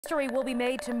History will be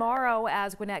made tomorrow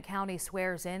as Gwinnett County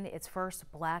swears in its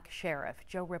first black sheriff.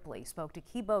 Joe Ripley spoke to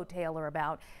Keybo Taylor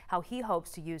about how he hopes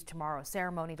to use tomorrow's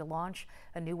ceremony to launch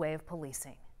a new way of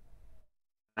policing.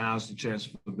 Now's the chance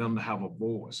for them to have a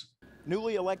voice.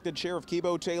 Newly elected Sheriff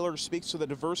Keybo Taylor speaks to the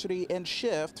diversity and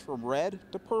shift from red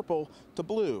to purple to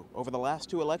blue over the last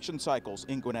two election cycles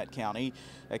in Gwinnett County,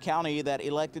 a county that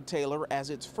elected Taylor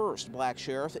as its first black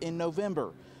sheriff in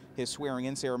November. His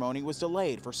swearing-in ceremony was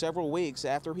delayed for several weeks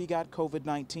after he got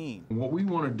COVID-19. What we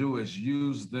want to do is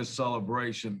use this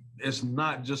celebration. It's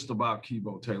not just about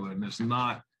Keybo Taylor, and it's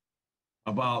not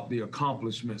about the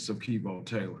accomplishments of Keybo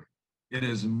Taylor. It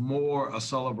is more a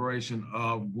celebration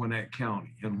of Gwinnett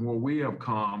County and where we have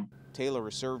come. Taylor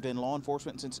has served in law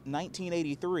enforcement since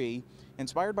 1983,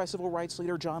 inspired by civil rights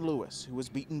leader John Lewis, who was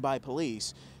beaten by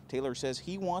police. Taylor says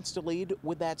he wants to lead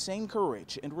with that same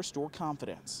courage and restore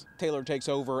confidence. Taylor takes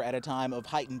over at a time of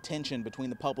heightened tension between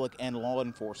the public and law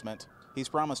enforcement. He's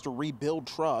promised to rebuild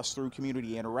trust through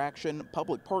community interaction,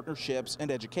 public partnerships, and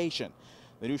education.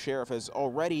 The new sheriff has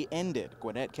already ended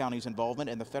Gwinnett County's involvement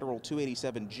in the federal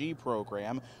 287G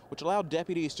program, which allowed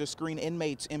deputies to screen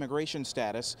inmates' immigration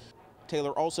status.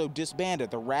 Taylor also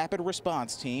disbanded the Rapid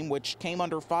Response Team, which came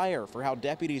under fire for how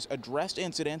deputies addressed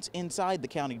incidents inside the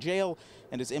county jail,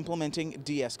 and is implementing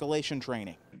de-escalation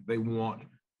training. They want,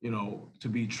 to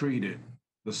be treated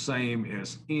the same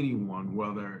as anyone,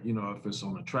 whether, if it's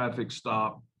on a traffic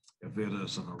stop, if it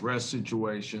is an arrest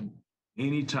situation,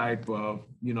 any type of,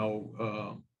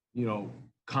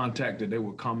 contact that they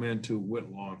would come into with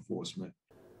law enforcement.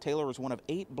 Taylor is one of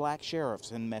 8 black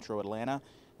sheriffs in Metro Atlanta,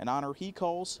 an honor he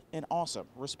calls an awesome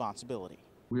responsibility.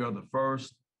 We are the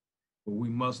first, but we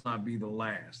must not be the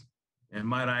last. And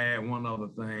might I add one other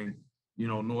thing,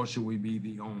 nor should we be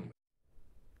the only.